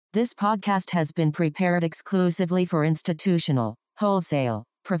This podcast has been prepared exclusively for institutional, wholesale,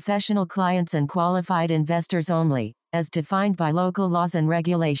 professional clients and qualified investors only, as defined by local laws and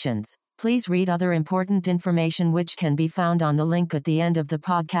regulations. Please read other important information which can be found on the link at the end of the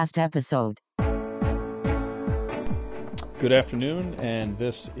podcast episode. Good afternoon, and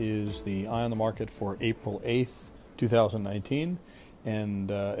this is the Eye on the Market for April 8th, 2019.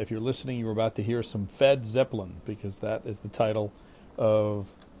 And if you're listening, you're about to hear some Fed Zeppelin, because that is the title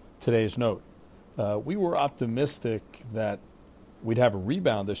of today's note. We were optimistic that we'd have a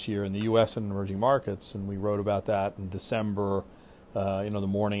rebound this year in the U.S. and emerging markets, and we wrote about that in December, the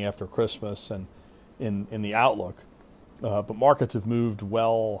morning after Christmas, and in the outlook. But markets have moved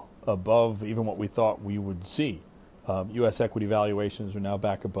well above even what we thought we would see. U.S. equity valuations are now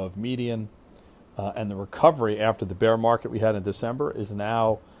back above median, and the recovery after the bear market we had in December is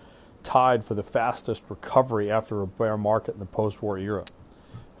now tied for the fastest recovery after a bear market in the post-war era.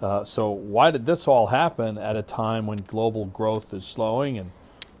 So why did this all happen at a time when global growth is slowing and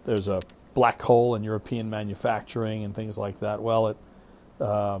there's a black hole in European manufacturing and things like that? Well, it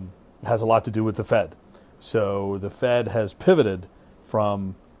has a lot to do with the Fed. So the Fed has pivoted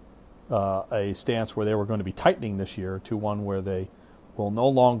from a stance where they were going to be tightening this year to one where they will no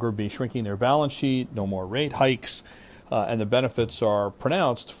longer be shrinking their balance sheet, no more rate hikes, and the benefits are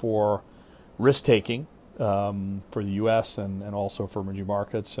pronounced for risk-taking, for the U.S. and also for emerging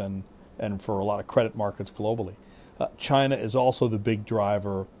markets and for a lot of credit markets globally. China is also the big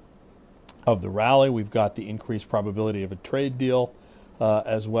driver of the rally. We've got the increased probability of a trade deal,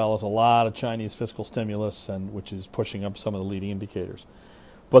 as well as a lot of Chinese fiscal stimulus, which is pushing up some of the leading indicators.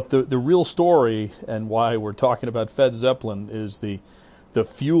 But the real story, and why we're talking about Fed Zeppelin, is the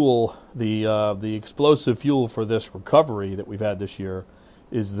fuel, the explosive fuel for this recovery that we've had this year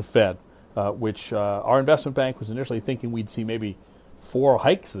is the Fed. Which our investment bank was initially thinking we'd see maybe 4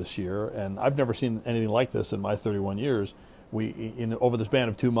 hikes this year, and I've never seen anything like this in my 31 years. Over the span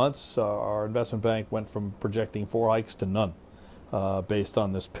of 2 months, our investment bank went from projecting 4 hikes to none, based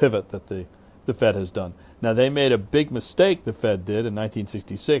on this pivot that the Fed has done. Now, they made a big mistake, the Fed did, in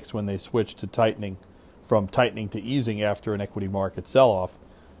 1966 when they switched to from tightening to easing after an equity market sell-off,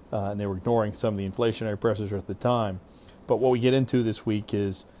 and they were ignoring some of the inflationary pressures at the time. But what we get into this week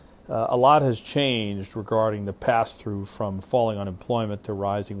is a lot has changed regarding the pass-through from falling unemployment to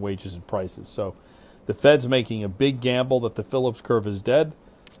rising wages and prices. So the Fed's making a big gamble that the Phillips curve is dead.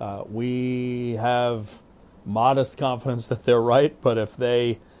 We have modest confidence that they're right, but if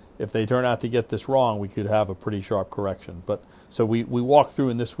they turn out to get this wrong, we could have a pretty sharp correction. So we walk through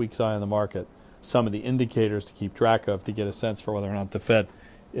in this week's Eye on the Market some of the indicators to keep track of to get a sense for whether or not the Fed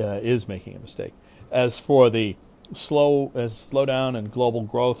is making a mistake. As for the slowdown in global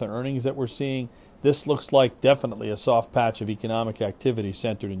growth and earnings that we're seeing, this looks like definitely a soft patch of economic activity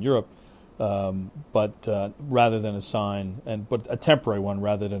centered in Europe, but rather than a sign, but a temporary one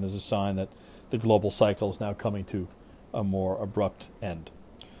rather than as a sign that the global cycle is now coming to a more abrupt end.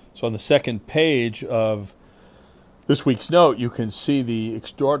 So on the second page of this week's note, you can see the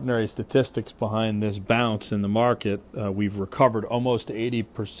extraordinary statistics behind this bounce in the market. We've recovered almost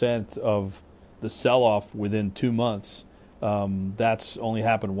 80% of the sell-off within 2 months. That's only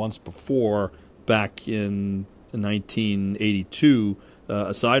happened once before, back in 1982.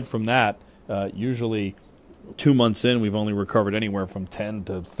 Aside from that, usually 2 months in, we've only recovered anywhere from 10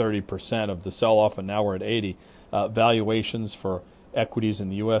 to 30% of the sell-off, and now we're at 80. Valuations for equities in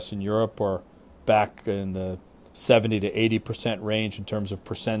the U.S. and Europe are back in the 70 to 80% range in terms of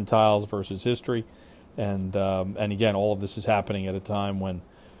percentiles versus history. And again, all of this is happening at a time when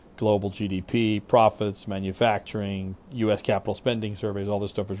global GDP, profits, manufacturing, U.S. capital spending surveys, all this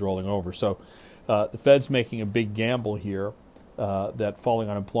stuff is rolling over. So the Fed's making a big gamble here that falling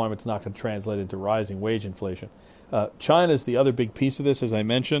unemployment is not going to translate into rising wage inflation. China is the other big piece of this, as I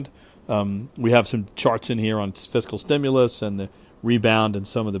mentioned. We have some charts in here on fiscal stimulus and the rebound in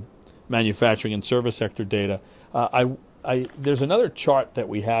some of the manufacturing and service sector data. There's another chart that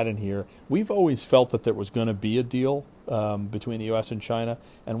we had in here. We've always felt that there was going to be a deal between the U.S. and China,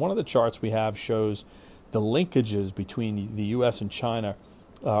 and one of the charts we have shows the linkages between the U.S. and China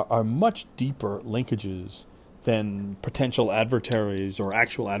are much deeper linkages than potential adversaries or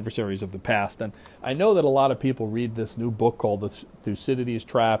actual adversaries of the past. And I know that a lot of people read this new book called The Thucydides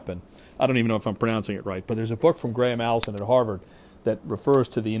Trap, and I don't even know if I'm pronouncing it right, but there's a book from Graham Allison at Harvard that refers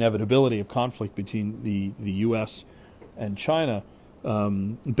to the inevitability of conflict between the U.S. and China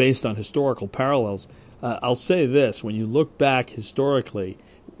based on historical parallels. I'll say this, when you look back historically,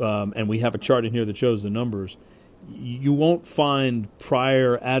 and we have a chart in here that shows the numbers, you won't find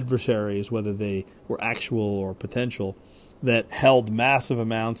prior adversaries, whether they were actual or potential, that held massive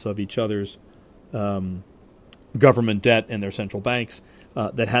amounts of each other's government debt in their central banks,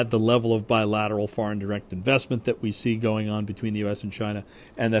 that had the level of bilateral foreign direct investment that we see going on between the U.S. and China,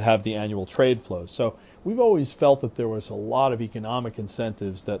 and that have the annual trade flows. So we've always felt that there was a lot of economic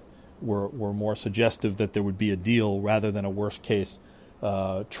incentives that were more suggestive that there would be a deal rather than a worst-case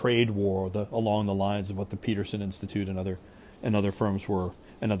trade war along the lines of what the Peterson Institute and other firms were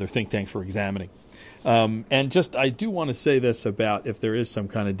and other think tanks were examining. And just I do want to say this about if there is some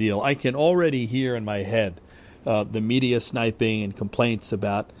kind of deal. I can already hear in my head the media sniping and complaints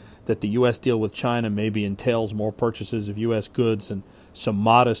about that the U.S. deal with China maybe entails more purchases of U.S. goods and some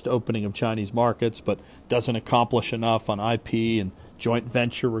modest opening of Chinese markets, but doesn't accomplish enough on IP and joint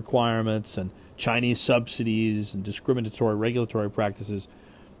venture requirements and Chinese subsidies and discriminatory regulatory practices.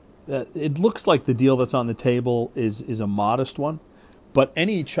 It looks like the deal that's on the table is a modest one, but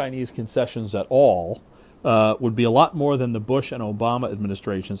any Chinese concessions at all would be a lot more than the Bush and Obama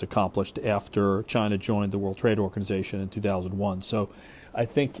administrations accomplished after China joined the World Trade Organization in 2001. So I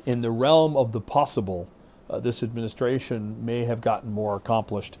think in the realm of the possible, this administration may have gotten more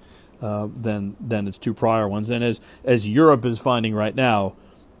accomplished than its two prior ones. And as Europe is finding right now,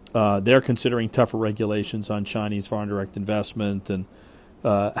 they're considering tougher regulations on Chinese foreign direct investment and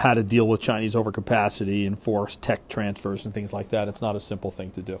how to deal with Chinese overcapacity and forced tech transfers and things like that. It's not a simple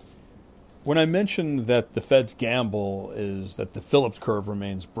thing to do. When I mentioned that the Fed's gamble is that the Phillips curve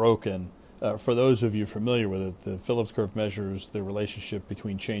remains broken, for those of you familiar with it, the Phillips curve measures the relationship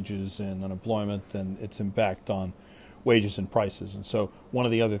between changes in unemployment and its impact on wages and prices. And so one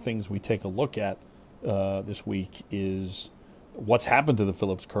of the other things we take a look at this week is what's happened to the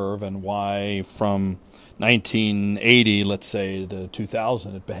Phillips curve and why from 1980, let's say, to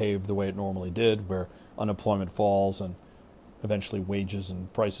 2000, it behaved the way it normally did, where unemployment falls and eventually wages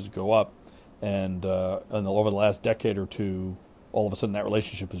and prices go up. And over the last decade or two, all of a sudden that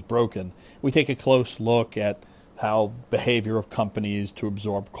relationship is broken. We take a close look at how behavior of companies to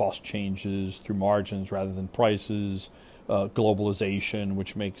absorb cost changes through margins rather than prices, globalization,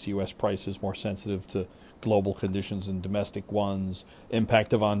 which makes U.S. prices more sensitive to global conditions and domestic ones,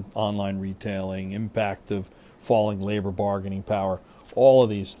 impact of online retailing, impact of falling labor bargaining power. All of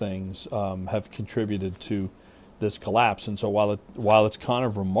these things have contributed to this collapse. And so while it's kind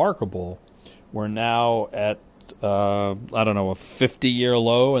of remarkable, we're now at, a 50-year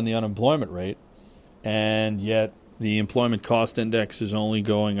low in the unemployment rate, and yet the employment cost index is only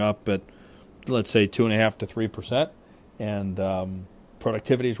going up at, let's say, 2.5% to 3%, and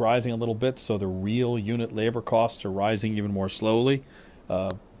productivity is rising a little bit, so the real unit labor costs are rising even more slowly.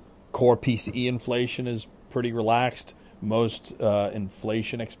 Core PCE inflation is pretty relaxed. Most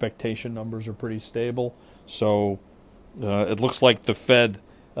inflation expectation numbers are pretty stable. So it looks like the Fed,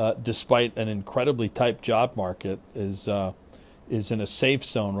 despite an incredibly tight job market, is in a safe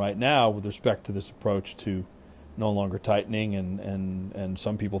zone right now with respect to this approach to no longer tightening and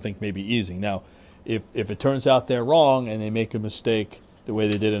some people think maybe easing. Now, if it turns out they're wrong and they make a mistake the way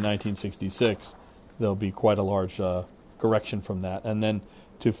they did in 1966, there'll be quite a large correction from that. And then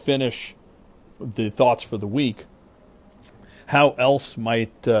to finish the thoughts for the week, how else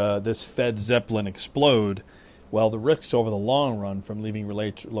might this Fed Zeppelin explode? Well, the risks over the long run from leaving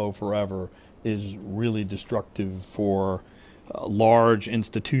rates low forever is really destructive for large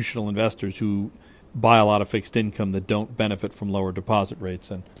institutional investors who buy a lot of fixed income that don't benefit from lower deposit rates.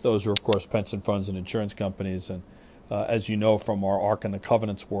 And those are, of course, pension funds and insurance companies. And as you know from our Ark and the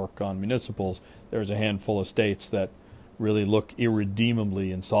Covenants work on municipals, there's a handful of states that really look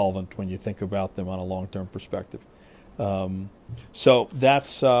irredeemably insolvent when you think about them on a long-term perspective. So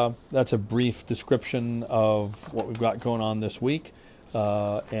that's a brief description of what we've got going on this week,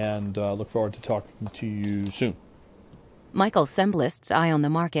 and look forward to talking to you soon. Michael Semblist's Eye on the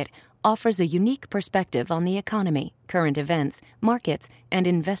Market offers a unique perspective on the economy, current events, markets, and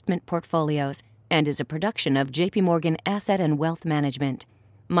investment portfolios, and is a production of J.P. Morgan Asset and Wealth Management.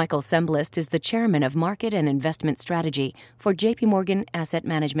 Michael Semblist is the chairman of Market and Investment Strategy for J.P. Morgan Asset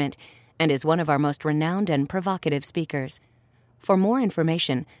Management and is one of our most renowned and provocative speakers. For more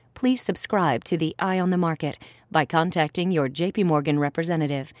information, please subscribe to the Eye on the Market by contacting your J.P. Morgan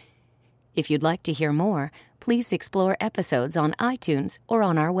representative. If you'd like to hear more, please explore episodes on iTunes or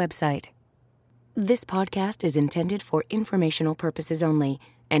on our website. This podcast is intended for informational purposes only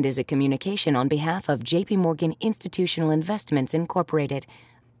and is a communication on behalf of J.P. Morgan Institutional Investments, Incorporated.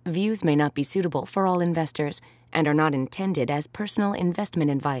 Views may not be suitable for all investors and are not intended as personal investment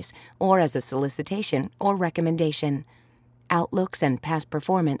advice or as a solicitation or recommendation. Outlooks and past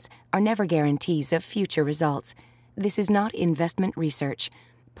performance are never guarantees of future results. This is not investment research.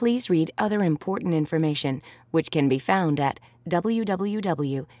 Please read other important information, which can be found at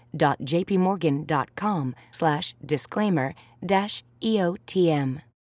www.jpmorgan.com/disclaimer-EOTM.